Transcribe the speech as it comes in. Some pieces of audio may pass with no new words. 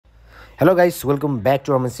Hello guys, welcome back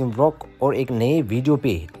two अरमान Singh blog और एक नए वीडियो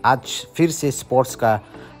पे आज फिर से स्पोर्ट्स का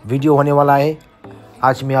वीडियो होने वाला है।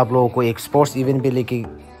 आज मैं आप लोगों को एक स्पोर्ट्स इवेंट पे लेके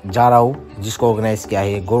जा रहा हूँ जिसको ऑर्गेनाइज किया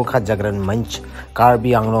है गोरखा जागरण मंच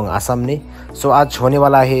कार्बी आंगलोंग असम ने। सो आज होने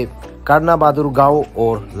वाला है कर्ना बहादुर गांव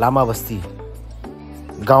और लामा बस्ती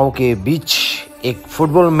गांव के बीच एक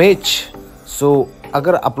फुटबॉल मैच। सो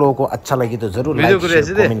अगर आप लोगों को अच्छा लगे तो जरूर लाइक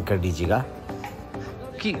शेयर कमेंट कर दीजिएगा।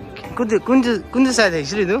 कुन साइड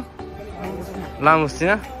एक्चुअली तू लामो बस्ती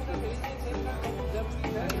ना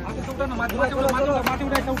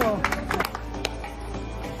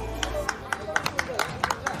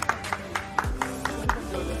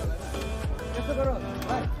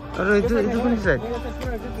अरे itu कुन साइड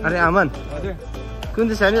अरे आमन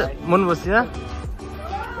कुन साइड मन बस्ती ना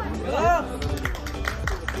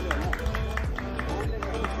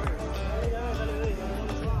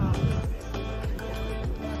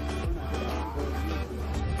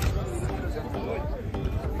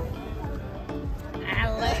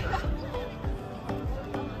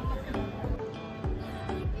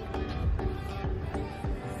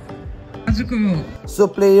सो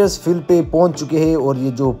प्लेयर्स फील्ड पे पहुंच चुके हैं और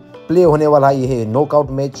ये जो प्ले होने वाला है ये है knockout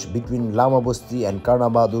match between Lama Basti and कर्ना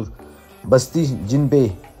बहादुर बस्ती, जिन पे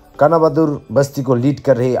कर्ना बहादुर बस्ती को लीड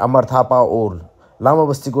कर रहे अमर थापा और लामा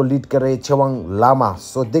बस्ती को लीड कर रहे छेवांग लामा।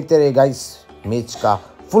 सो देखते रहे गाइस, मैच का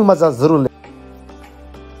फुल मजा जरूर ले।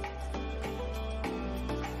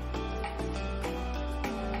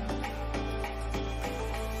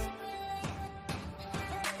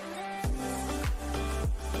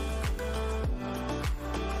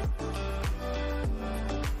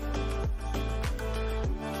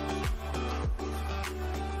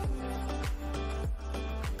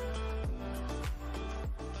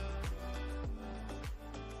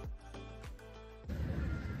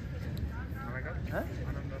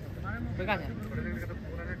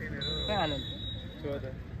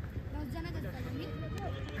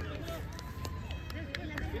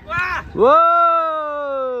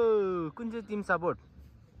 कुन चाहिँ team support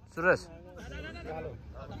Suraj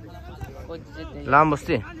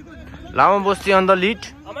Lama Basti on the lead.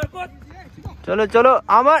 चलो चलो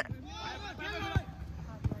अमर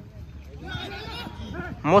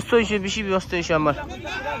मस्त हয়েছে, বেশি ব্যস্ত হয়েছে আমার।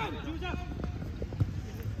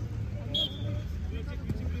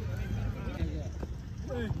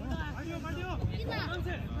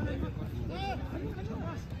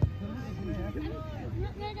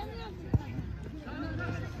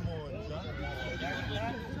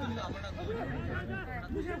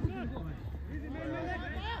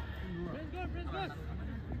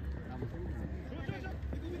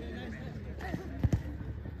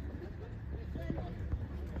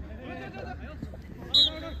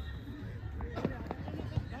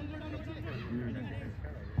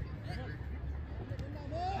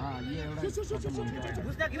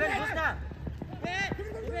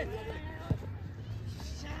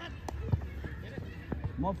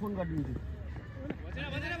 म फोन गरिदिन्छु।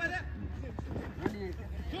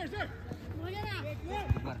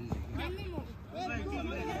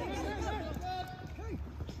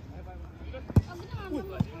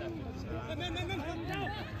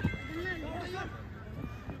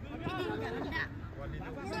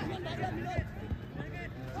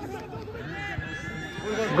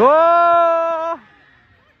 गो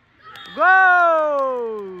गो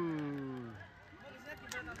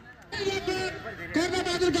कर्ना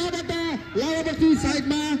बहादुर गाउँबाट लामा बस्ती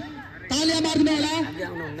साइडमा तालिया मार्दिनु होला।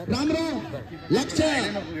 राम्रो लक्ष्य।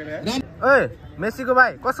 ओए मेसीको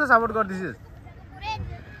भाइ कसको सपोर्ट गर्दिसिस?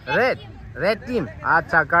 Red team.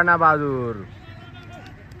 अच्छा, कर्ना बहादुर।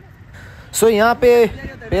 सो यहाँ पे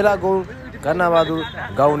पहला गोल कर्ना बहादुर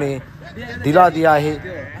गांव ने दिला दिया है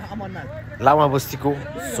लामा बस्ती को।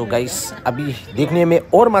 सो गाइस, अभी देखने में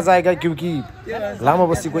और मजा आएगा क्योंकि लामा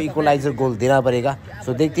बस्ती को इक्वलाइजर गोल देना पड़ेगा।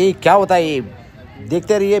 सो देखते हैं क्या होता है, ये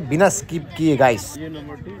देखते रहिए बिना स्किप किए गाइस।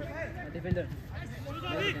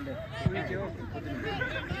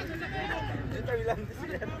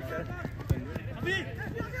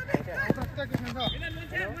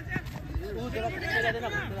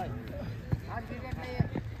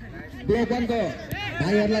 ब्लक 1 को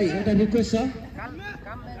भाइहरूलाई एउटा रिक्वेस्ट छ।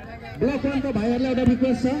 ब्लक 1 को भाइहरूलाई एउटा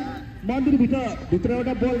रिक्वेस्ट छ। मन्दिर भित्र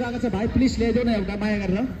एउटा बल गएको छ, भाइ प्लिज ल्याइदेऊ न एउटा माया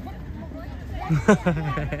गरेर।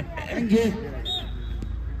 Thank you.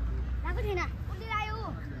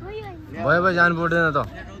 भयो जानु पर्दैन त।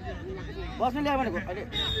 बस्नु ल्याए भनेको अहिले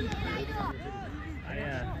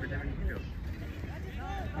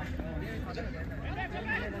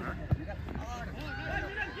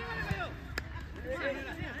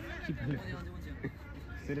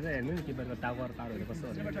हेर्नु नि किपरको टावर तारहरू कस्तो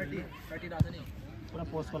पूरा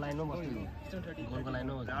पोस्ट को लाइन हो मस्त गोल को लाइन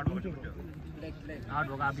हो आउट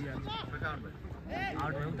होगा अभी आउट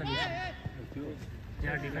हो त नि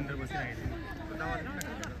यहाँ डिफेन्डर बसिरहेको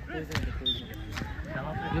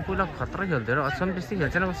ये पूरा खतरा खेल्थ्यो र असम बेसी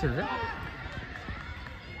खेल्छन् कसरी खेल्छ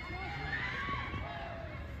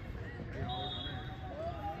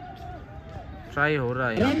ट्राई हो रहा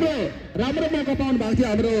है राम्रो राम्रो मौका पाउनु भएको थियो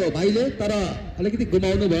हाम्रो भाइले तर अलिकति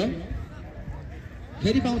गुमाउनु भयो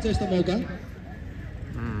फेरि पाउँछ यस्तो मौका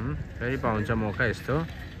फेरि पाउँछ मौका यस्तो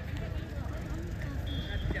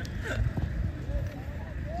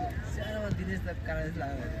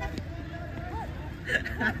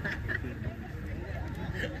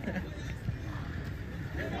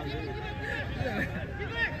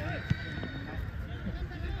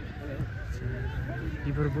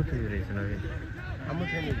किपर बहुत रहेछ न हाम्रो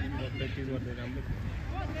छैन प्र्याक्टिस गर्दै राम्रो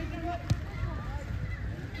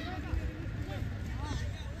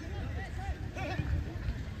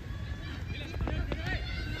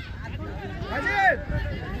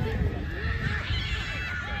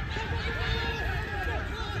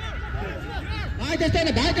भाइ त्यस्तो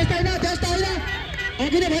होइन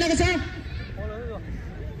अघि नै भइरहेको छ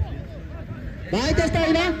भाइ त्यस्तो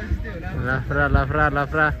होइन लाफ्रा लाफ्रा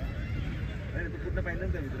लाफ्रा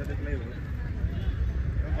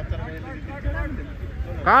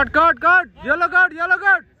काट काट काट येलो कार्ड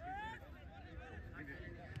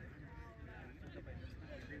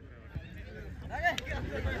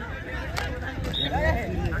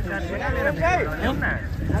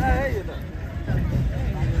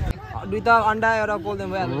दुईटा अंडा एउटा गोल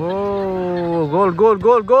दिनु भयो ओ goal goal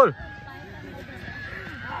goal goal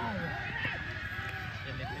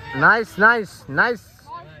nice nice nice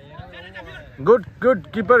good good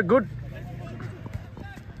keeper good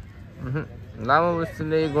लामा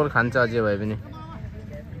बस्तीले गोल खान्छ अझै भए पनि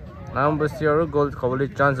लामा बस्तीहरु गोल खबरले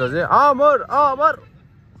चान्स अझै अमर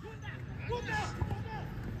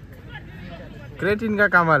क्रेटिन का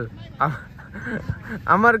कमाल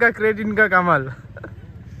अमर का क्रेटिन का कमाल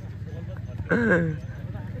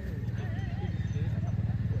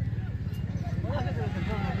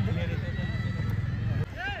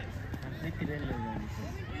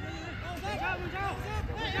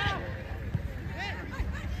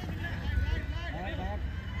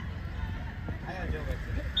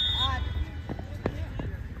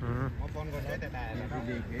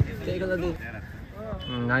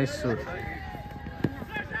nice shoot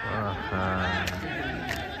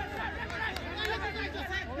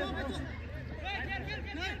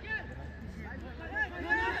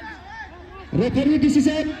referee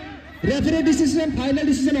decision final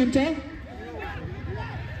decision हुन्छ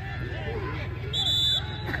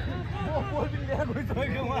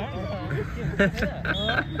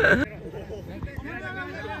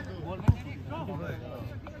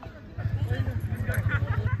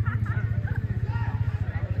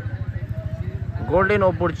golden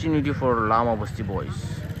opportunity for Lama Basti boys.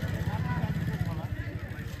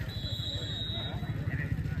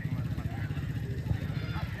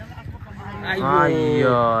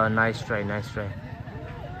 Nice try.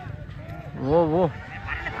 Whoa.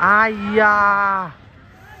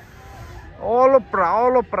 All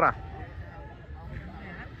opera.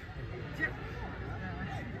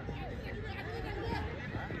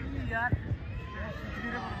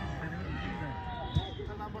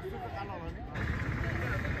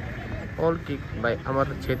 All kick by Amar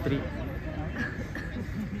Chetri.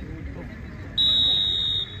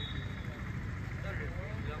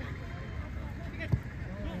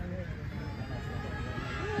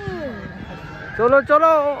 Cholo.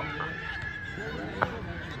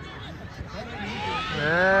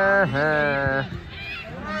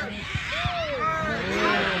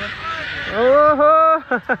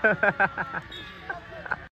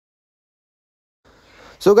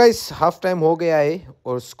 So guys half time हो गया है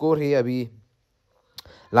और स्कोर है अभी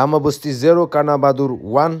लामा बस्ती 0 करना बहादुर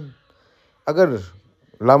 1। अगर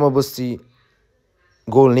लामा बस्ती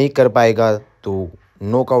गोल नहीं कर पाएगा तो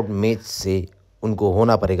नॉकआउट मैच से उनको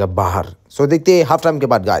होना पड़ेगा बाहर। सो देखते हैं हाफ टाइम के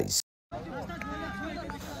बाद गाइस।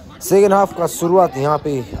 सेकेंड हाफ का शुरुआत यहाँ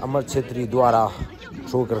पे अमर छेत्री द्वारा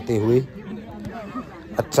थ्रो करते हुए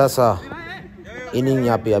अच्छा सा इनिंग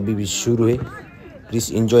यहाँ पे अभी भी शुरू है।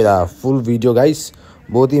 Please enjoy the full video guys,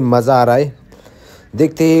 बहुत ही मज़ा आ रहा है।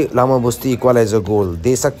 देखते हैं लामा बस्ती इक्वलाइजर गोल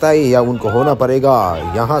दे सकता है या उनको होना पड़ेगा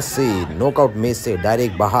यहाँ से नॉकआउट मैच से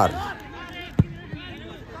डायरेक्ट बाहर।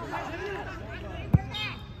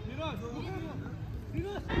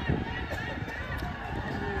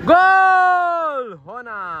 गोल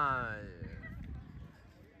होना।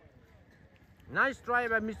 Nice try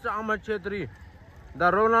by Mr. Amar Chetri,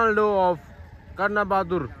 the Ronaldo of Karna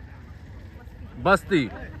Bd. Basti.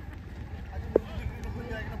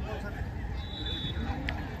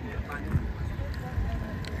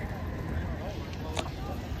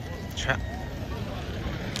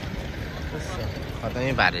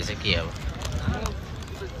 खतमै पारेछ के अब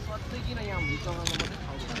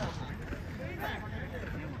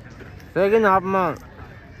second हाफमा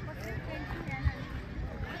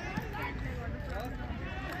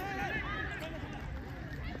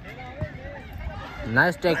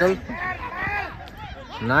nice tackle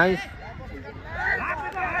nice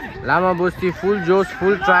Lama Basti full josh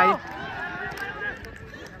full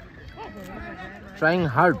trying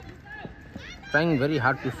hard trying very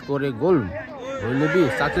hard to score a goal. Will it be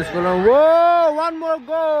successful? Whoa, one more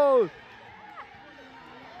goal.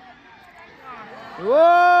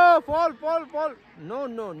 Whoa, fall. No,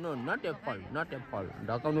 not a fall.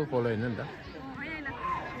 Daka no follow in the.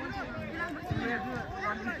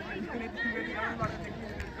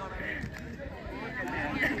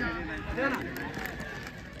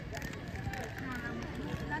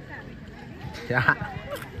 Yeah.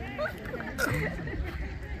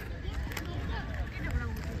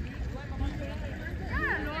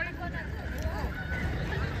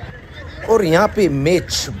 और यहाँ pay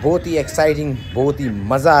match बहुत ही exciting बहुत ही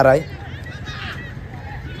मज़ा आ रहा है।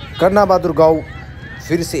 करना बहादुर गांव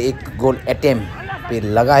फिर से एक गोल अटेम्प्ट पे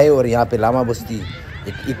लगा है और यहाँ पे लामा बस्ती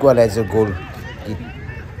एक इक्वलाइजर गोल की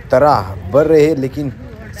तरह बढ़ रहे हैं लेकिन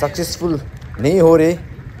सक्सेसफुल नहीं हो रहे।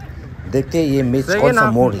 देखते हैं ये मैच कौन सा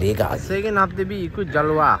मोड़ लेगा। सेकेंड हाफ भी इको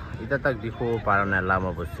जलवा इधर तक दिखो पारा ना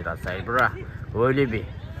लामा बस्ती रा साइड रा वोले भी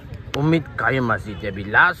उम्मीद कायम आसी ते भी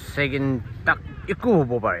लास्ट सेकेंड तक इको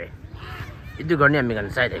हो पारे itu गर्ने हामी गर्न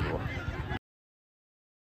साइड आएको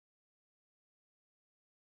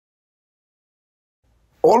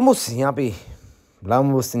ऑलमोस्ट यहाँ पे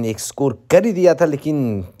लामा बस्ती ने एक स्कोर कर ही दिया था लेकिन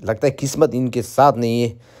लगता है किस्मत इनके साथ नहीं है।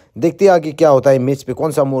 देखते हैं आगे क्या होता है, मैच पे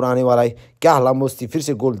कौन सा मोड़ आने वाला है। क्या लामा बस्ती फिर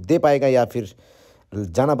से गोल दे पाएगा या फिर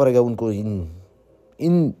जाना पड़ेगा उनको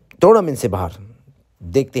इन टूर्नामेंट से बाहर।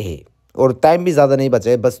 देखते हैं। और टाइम भी ज़्यादा नहीं बचा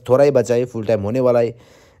है, बस थोड़ा ही बचा है, फुल टाइम होने वाला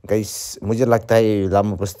है। गाइस मुझे लगता है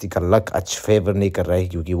लामा बस्ती का लक अच्छा फेवर नहीं कर रहा है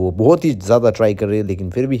क्योंकि वो बहुत ही ज़्यादा ट्राई कर रहे हैं लेकिन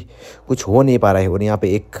फिर भी कुछ हो नहीं पा रहा है। और यहाँ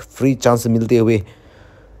पे एक फ्री चांस मिलते हुए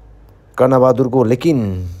करना बहादुर को,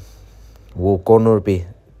 लेकिन वो कॉर्नर पे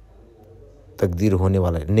तकदीर होने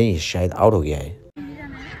वाला है, नहीं शायद आउट हो गया है।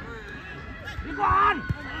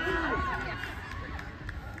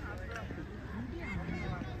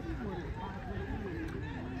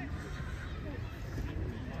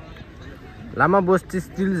 Lama Basti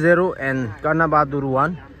still 0 and Karna Bd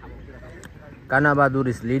 1. Karna Bd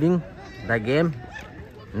is leading the game.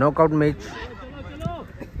 Knockout match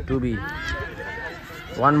to be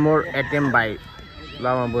one more attempt by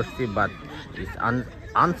Lama Basti but is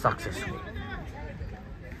unsuccessful.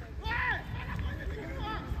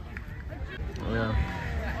 Yeah.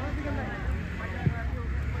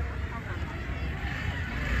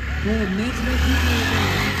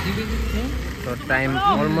 So time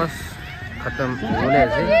almost khatam hone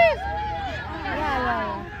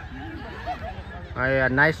a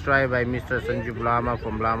nice try by Mr. Sanjeev Lama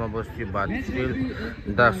from Lama Basti but still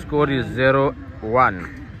the score is 0-1.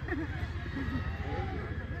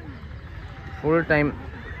 Full time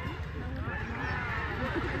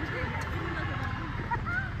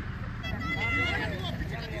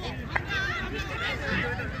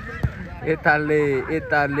Italy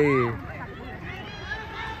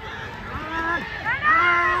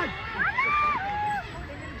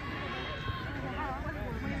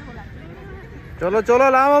चलो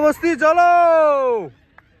लामा बस्ती चलो।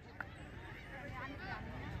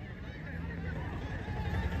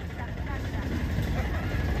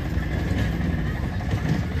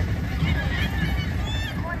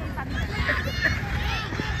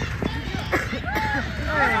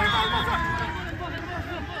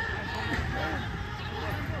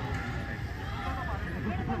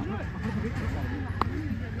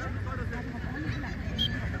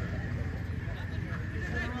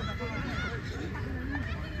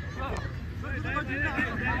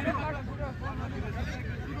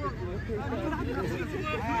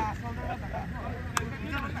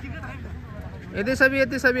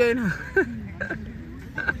 यति सबै हैन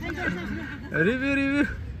review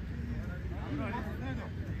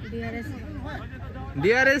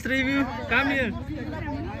DRS review काम here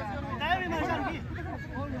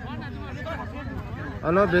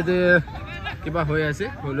Halo bede kiba hoya se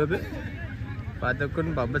holo be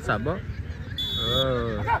patakun babat sabo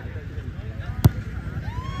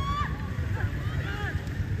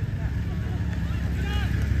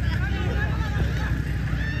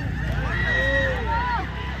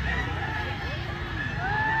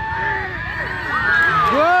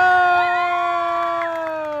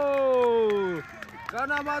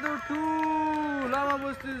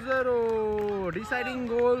Basti 0. Deciding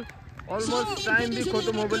goal. Almost time भी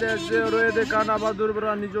खत्म हो गया 0 they Karna Bd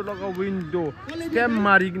बरा निजो लगा विंडो स्टेम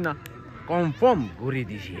मारिकना कंफर्म घुरी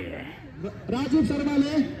दिसिए राजीव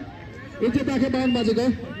शर्माले इज्जत राखे बाउन्ड बाजेको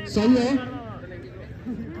सही हो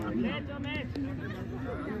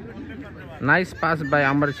Nice pass by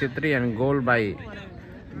Amar Chhetri and goal by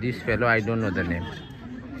this fellow, I don't know the name.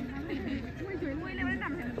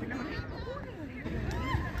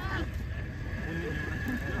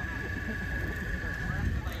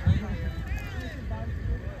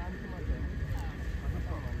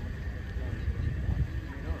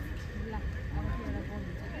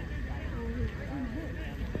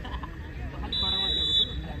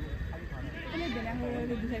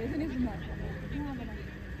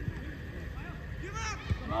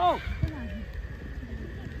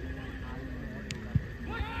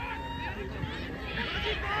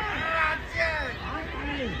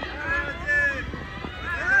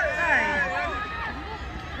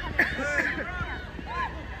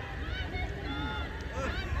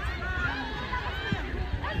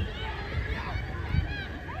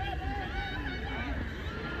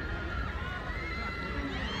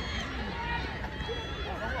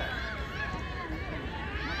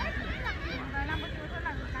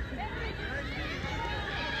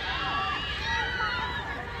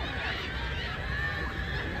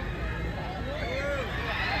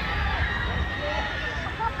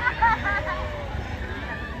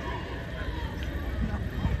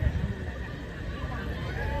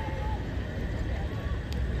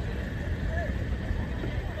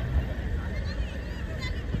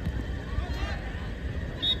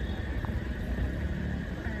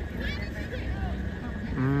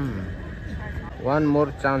 One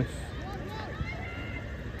more chance.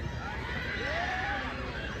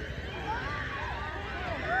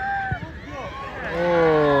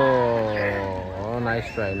 Oh, nice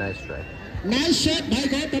try, nice try. Nice shot भाइ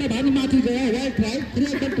गयो तर भानु माथि गयो वेल ट्राई फेरि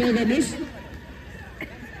एकदम ट्राई गर्नुस्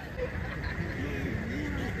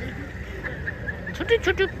छोटी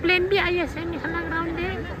छोटी प्लेन भी आई है निकलना ग्राउंड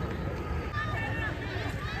में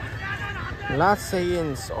Last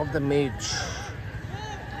seconds of the match.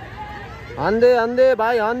 Ande, ande,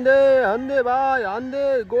 bhai, ande, ande, bhai, ande,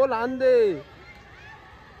 goal, ande.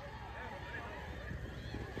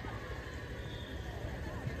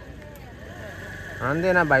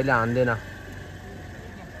 Ande na, bhai, le ande na.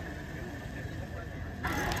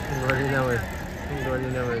 Goli na, bhai. Goli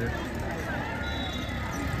na, bhai.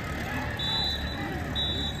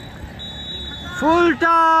 Full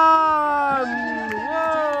time.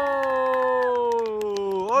 Whoa!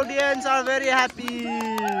 Audience are very happy.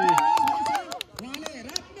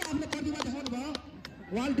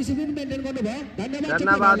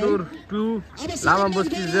 Karna Bd 2, Lama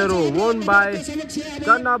Basti 0, won by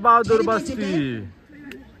Karna Bd.Basti.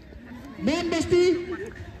 Basti.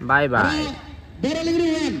 Bye bye. Borlengri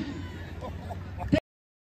 1.